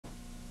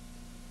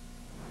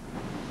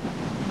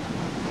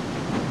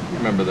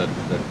remember that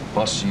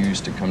bus you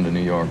used to come to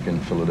New York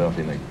and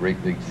Philadelphia, and that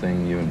great big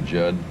thing, you and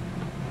Judd?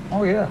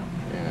 Oh, yeah.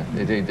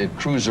 Yeah, they'd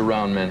cruise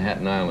around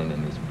Manhattan Island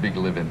in this big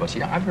live-in bus.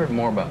 Yeah, I've heard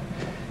more about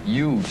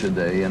you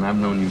today, and I've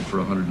known you for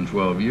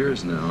 112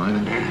 years now.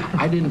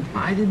 I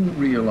didn't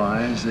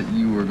realize that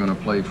you were going to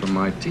play for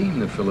my team,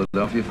 the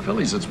Philadelphia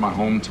Phillies. It's my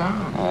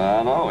hometown.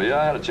 I know. Yeah,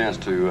 I had a chance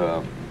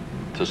to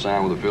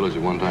sign with the Phillies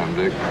at one time,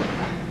 Dick.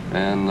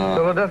 And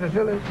Philadelphia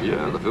Phillies?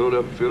 Yeah, the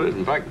Philadelphia Phillies.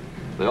 In fact,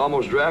 they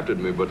almost drafted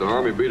me, but the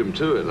Army beat them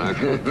to it.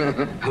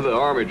 The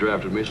Army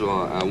drafted me, so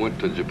I went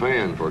to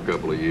Japan for a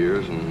couple of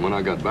years, and when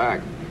I got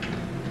back,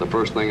 the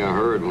first thing I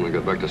heard when I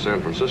got back to San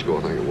Francisco,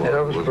 I think it was.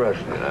 Elvis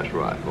Presley. Yeah, that's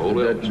right.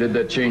 Did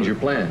that change your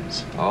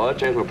plans? Oh, that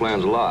changed my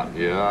plans a lot.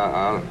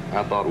 Yeah,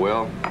 I thought,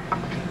 well,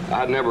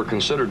 I'd never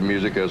considered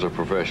music as a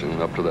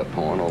profession up to that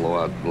point,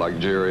 although like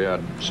Jerry,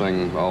 I'd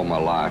sing all my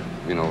life,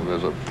 you know,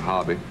 as a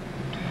hobby.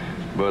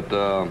 But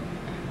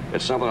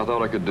it's something I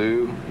thought I could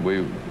do.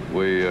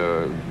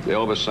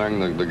 Elvis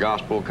sang the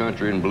gospel,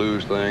 country, and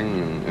blues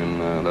thing,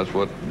 and that's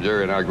what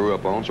Jerry and I grew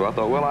up on. So I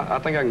thought, well, I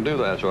think I can do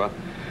that. So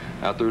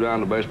I threw down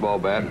the baseball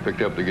bat and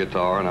picked up the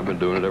guitar, and I've been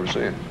doing it ever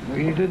since. Well,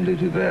 you didn't do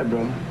too bad,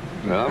 brother.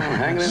 Well, I'm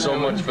hanging in so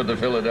much for the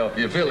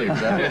Philadelphia Phillies.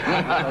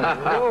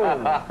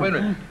 Whoa. Wait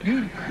a minute.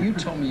 You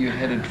told me you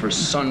headed for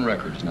Sun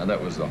Records. Now,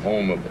 that was the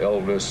home of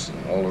Elvis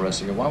and all the rest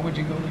of you. Why would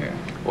you go there?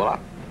 Well,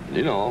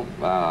 you know,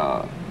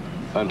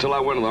 until I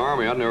went to the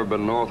Army, I'd never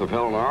been north of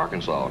Helena,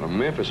 Arkansas. Now,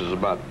 Memphis is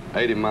about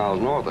 80 miles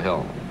north of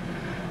Helena.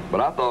 But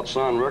I thought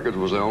Sun Records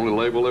was the only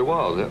label there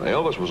was.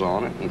 Elvis was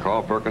on it, and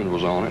Carl Perkins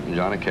was on it, and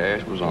Johnny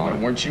Cash was on it.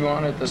 Weren't you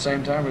on it at the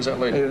same time, or was that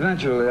later?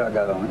 Eventually, I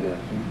got on it, yes.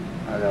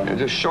 And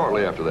just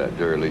shortly after that,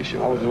 Jerry Lee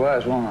showed up. I was the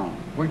last one on.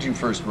 Where'd you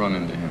first run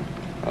into him?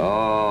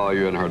 Oh,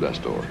 you hadn't heard that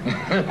story.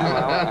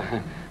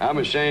 I'm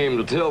ashamed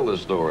to tell this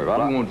story. We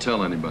won't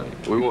tell anybody.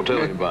 We won't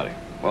tell anybody.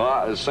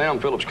 Well, Sam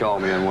Phillips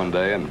called me in one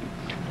day, and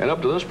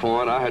up to this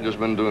point, I had just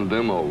been doing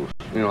demos.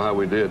 You know how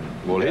we did.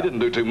 Well, he didn't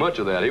do too much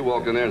of that. He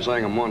walked in there and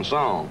sang him one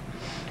song.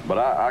 But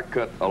I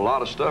cut a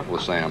lot of stuff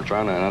with Sam, and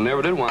I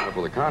never did wind up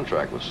with a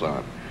contract with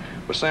Sun.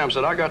 But Sam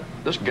said,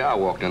 this guy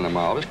walked into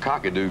my office,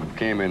 cocky dude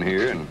came in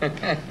here and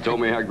told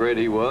me how great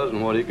he was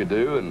and what he could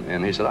do,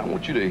 and he said, I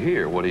want you to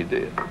hear what he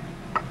did.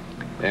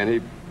 And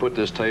he put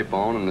this tape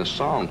on, and this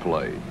song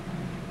played.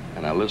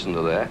 And I listened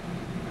to that,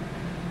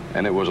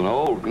 and it was an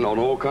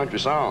old country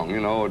song, you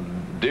know,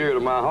 dear to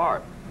my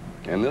heart.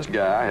 And this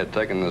guy had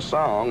taken this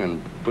song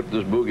and put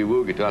this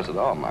boogie-woogie to it. I said,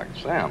 oh, my,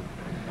 Sam,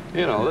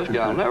 you know, this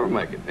guy will never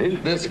make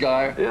it. This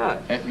guy? Yeah.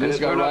 This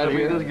guy right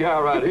here? This guy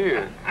right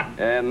here.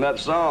 And that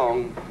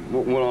song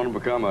went on to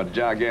become a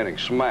gigantic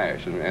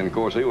smash. And of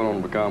course, he went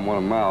on to become one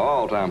of my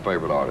all-time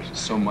favorite artists.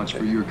 So much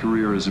for your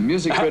career as a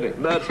music critic.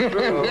 That's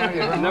true.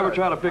 Never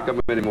try to pick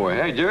him anymore.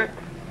 Hey, Jerry?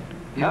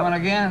 You want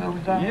again over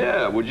time?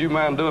 Yeah. Would you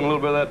mind doing a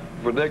little bit of that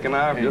for Dick and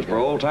I, just for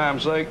old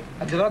time's sake?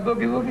 Did I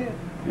boogie-woogie it?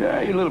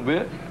 Yeah, a little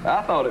bit.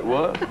 I thought it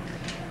was.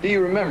 Do you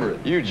remember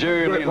it? You,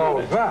 Jerry Lee.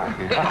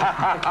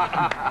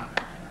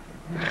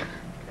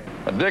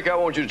 Dick, I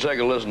want you to take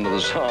a listen to the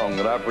song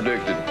that I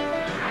predicted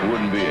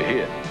wouldn't be a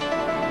hit.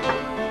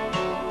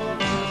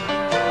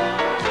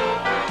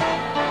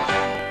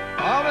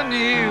 All the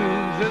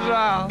news is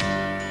out.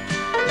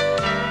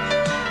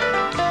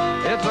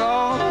 It's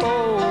all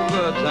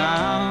over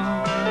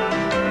town.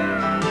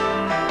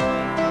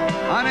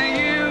 Honey,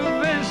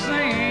 you've been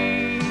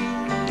seen.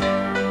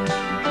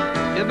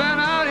 You've been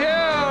out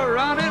here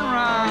running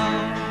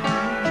round.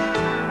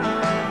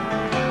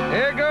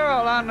 Hey,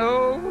 girl, I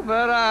know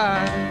that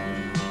I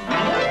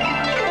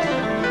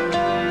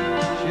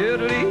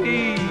should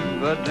leave,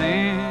 but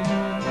then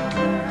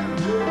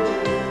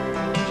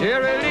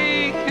Jerry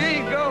Lee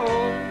can't go.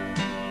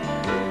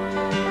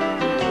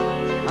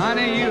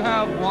 Honey, you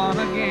have won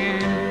again.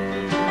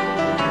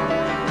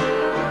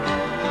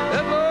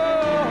 This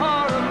old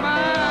heart of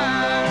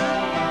mine,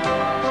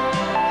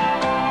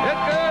 it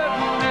could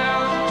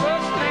never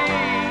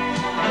sleep.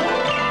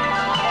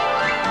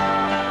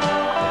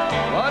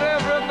 But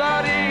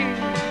everybody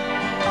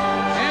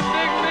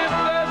indignant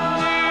doesn't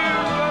you,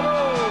 but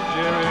oh,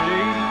 Jerry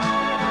Lee.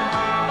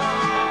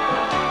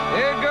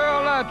 Hey,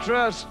 girl, I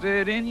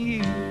trusted in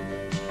you.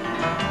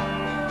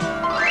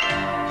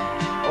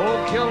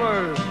 Old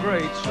killer's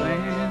great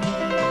sin.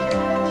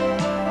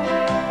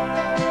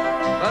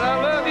 But I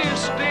love you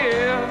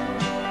still,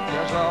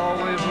 yes, I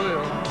always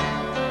will.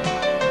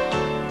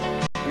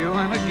 You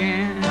and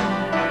again.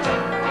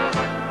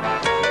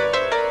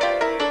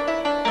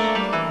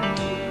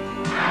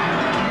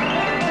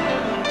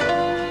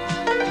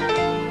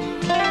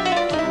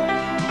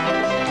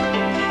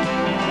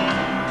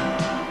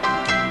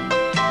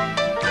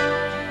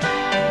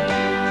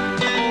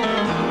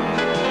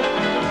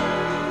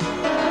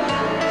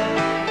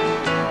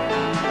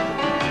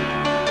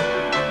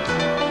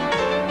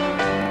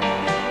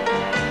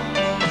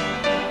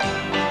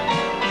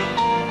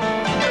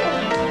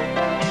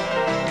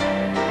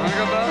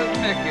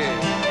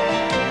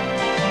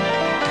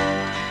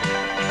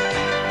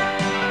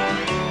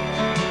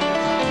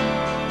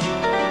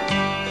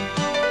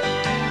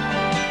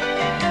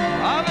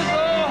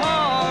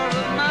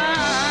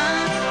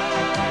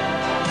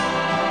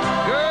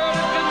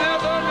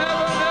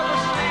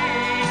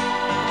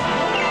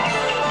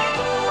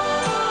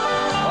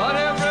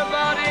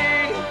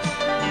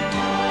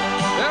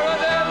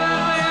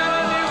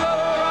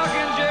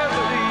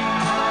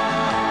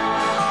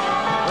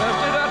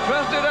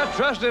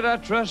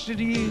 trusted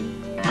you.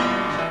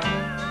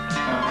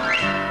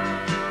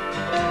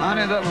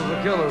 Honey, that was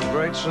the killer's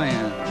great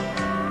sin.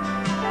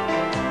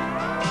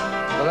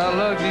 But I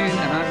love you and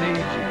I need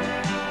you.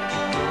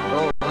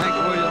 Oh, Hank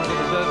Williams would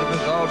have said to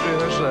Miss Audrey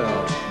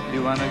herself, you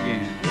went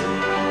again.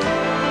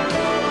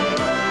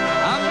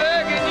 I'm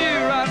begging you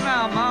right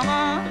now,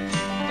 Mama.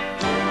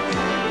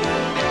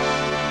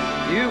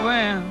 You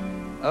win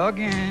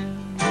again.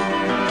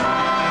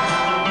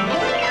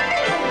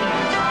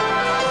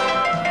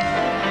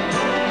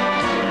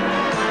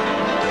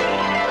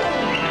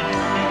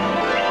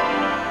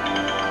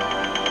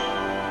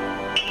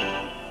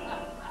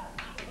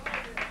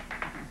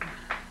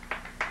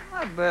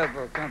 Not bad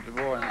for a country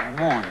boy in the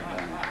morning.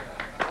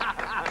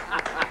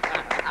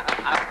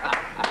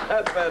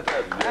 That's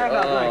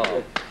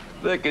fantastic.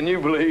 Vic, can you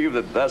believe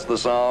that that's the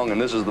song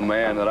and this is the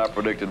man that I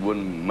predicted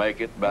wouldn't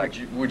make it back?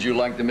 Would you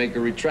like to make a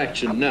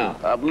retraction now?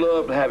 I'd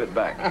love to have it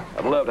back.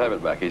 I'd love to have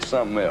it back. He's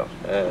something else.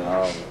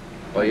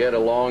 Well, he had a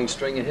long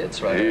string of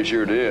hits right He there.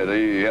 sure did.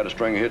 He had a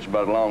string of hits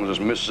about as long as this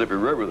Mississippi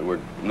River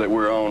that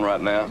we're on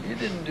right now. You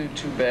didn't do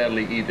too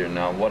badly either.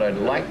 Now, what I'd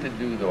like to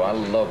do, though, I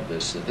love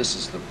this. This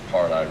is the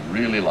part I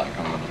really like.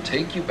 I'm going to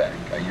take you back.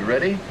 Are you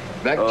ready?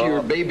 Back to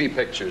your baby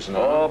pictures now.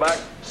 Oh, back.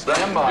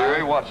 Stand by.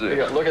 Jerry, watch this.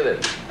 Here, look at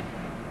this.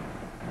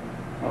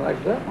 I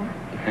like that one.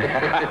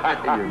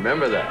 You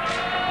remember that?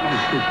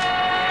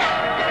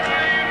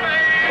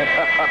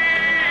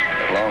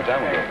 A long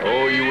time ago.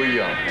 Oh, you were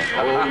young.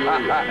 Oh, you were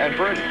young. And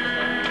pretty.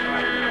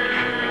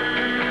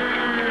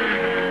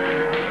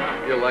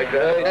 You like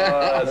that?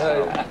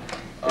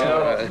 You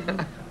know,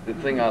 the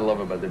thing I love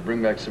about it, they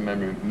bring back so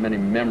many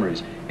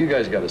memories. You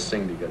guys got to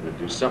sing together,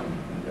 do something.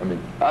 I mean,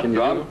 can you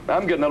do?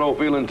 I'm getting that old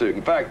feeling, too.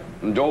 In fact,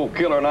 Joel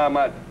Killer and I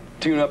might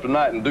tune up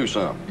tonight and do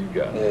something. You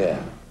got it.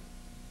 Yeah.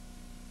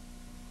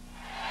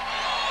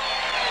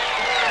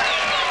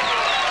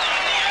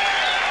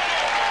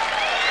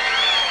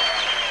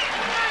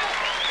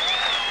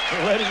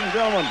 Ladies and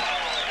gentlemen,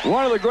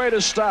 one of the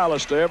greatest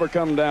stylists to ever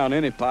come down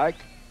any pike,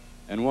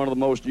 and one of the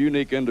most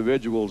unique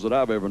individuals that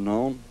I've ever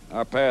known.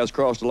 Our paths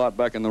crossed a lot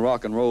back in the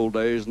rock and roll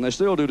days, and they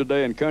still do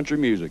today in country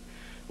music.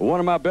 But one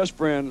of my best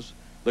friends,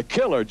 the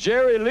killer,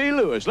 Jerry Lee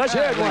Lewis. Let's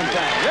hear it one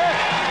time. Yeah.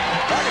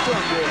 Rock it to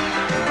him, Jerry.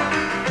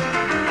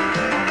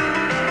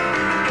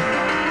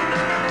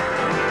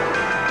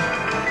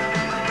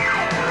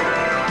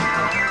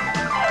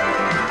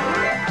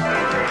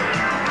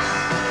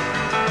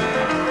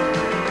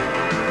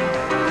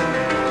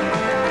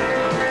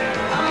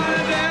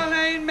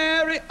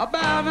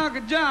 About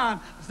Uncle John,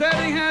 said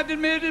he had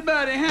admitted,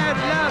 but he had a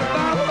lot of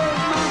bottles,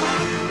 mama.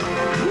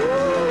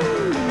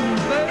 Woo,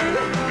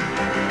 baby.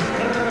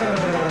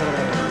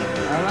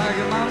 I like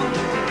it, mama.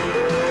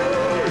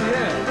 Woo,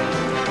 yeah.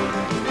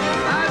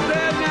 I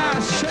said, now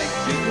shake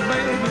it,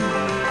 baby.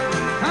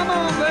 Come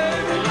on,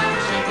 baby.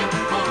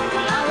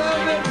 I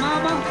love it,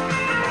 mama.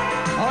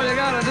 All you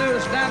gotta do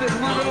is stand in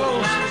one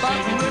little spot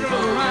and wiggle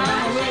around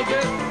a little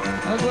bit.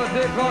 That's what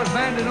Dick Clark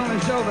banded on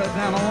his show that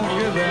time. I won't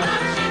give that.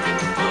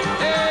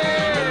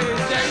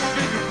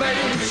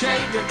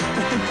 Shake it,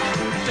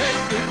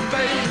 shake it,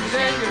 baby,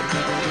 shake it.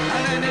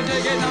 And then they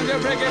take it, don't you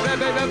break it,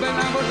 baby, baby, and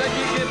I'm gonna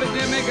keep it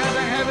to me, cause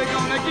I have it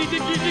gonna get it,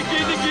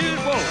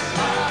 whoa.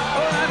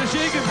 Oh, now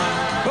shake it,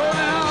 going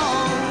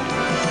on.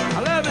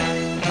 I love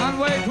it,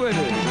 Conway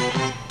Twitty.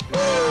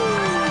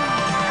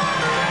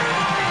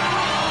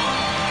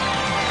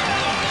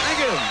 Thank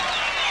you.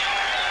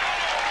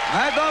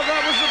 I thought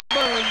that was the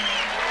bird.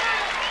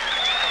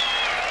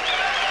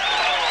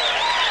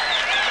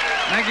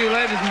 Thank you,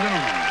 ladies and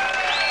gentlemen.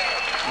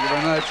 Thank you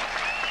very much.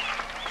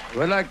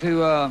 We'd like to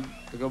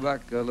go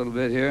back a little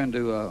bit here and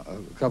do a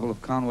couple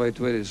of Conway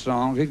Twitty's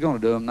songs. He's going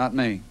to do them, not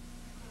me.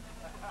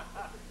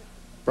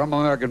 From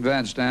American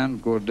Bandstand,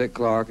 of course, Dick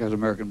Clark has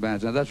American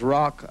Bandstand. That's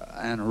rock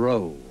and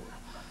roll.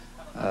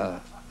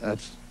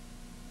 That's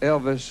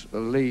Elvis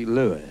Lee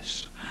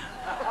Lewis.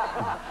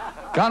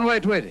 Conway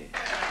Twitty.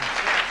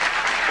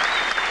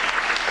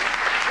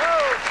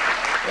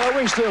 Well, we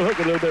can still hook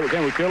it a little bit,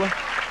 can't we, Killer?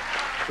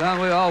 Son,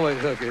 we always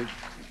hook it.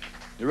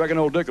 You reckon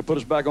old Dick will put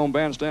us back on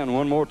Bandstand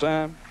one more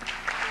time?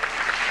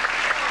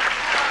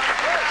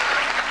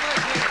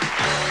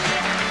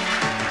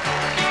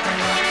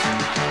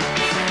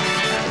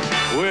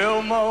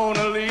 Well,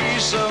 Mona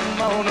Lisa,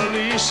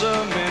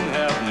 men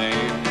have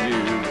named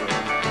you.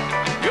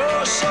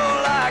 You're so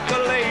like a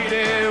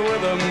lady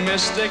with a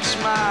mystic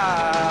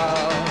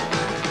smile.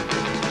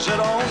 Said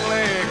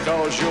only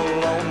 'cause you're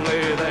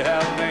lonely they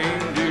have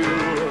named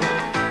you.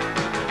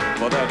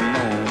 For that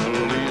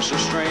Mona Lisa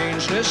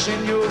strangeness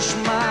in your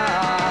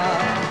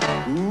smile.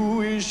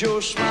 Who is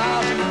your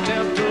smile to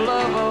tempt the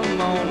love of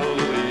Mona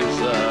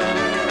Lisa?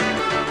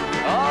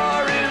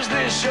 Or is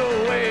this your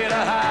way to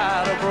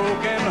hide a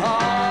broken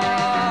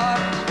heart?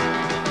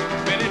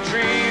 Many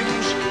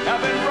dreams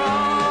have been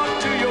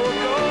brought to your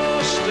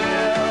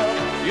doorstep.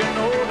 You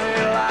know they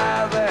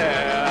lie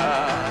there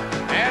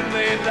and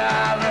they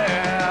die there.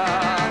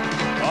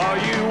 Are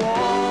you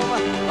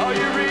warm? Are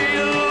you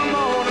real,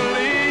 Mona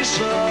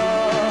Lisa?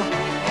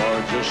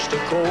 Just a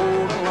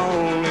cold and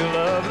lonely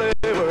love.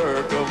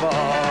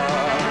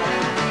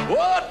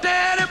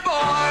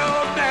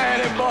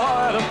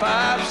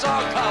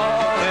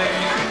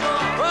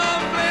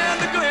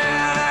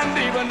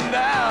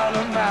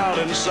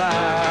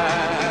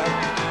 side.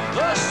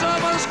 The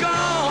summer's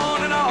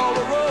gone and all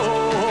the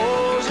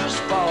roses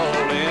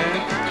falling.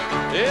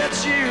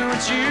 It's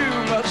you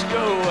must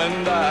go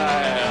and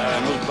I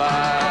must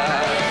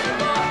buy.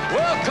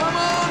 Well, come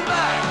on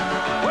back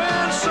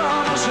when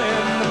summer's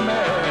in the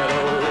meadow.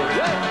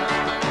 Yeah.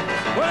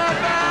 When our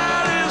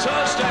valleys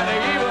are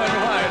standing even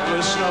white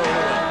with snow.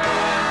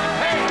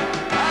 Hey,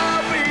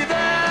 I'll be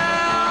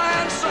there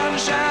in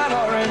sunshine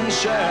or in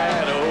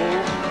shadow.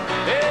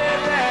 Hey,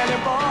 Danny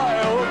boy,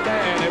 oh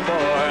Danny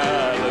boy,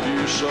 I love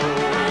you so.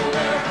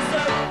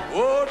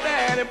 Oh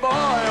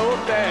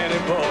Danny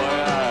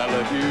boy,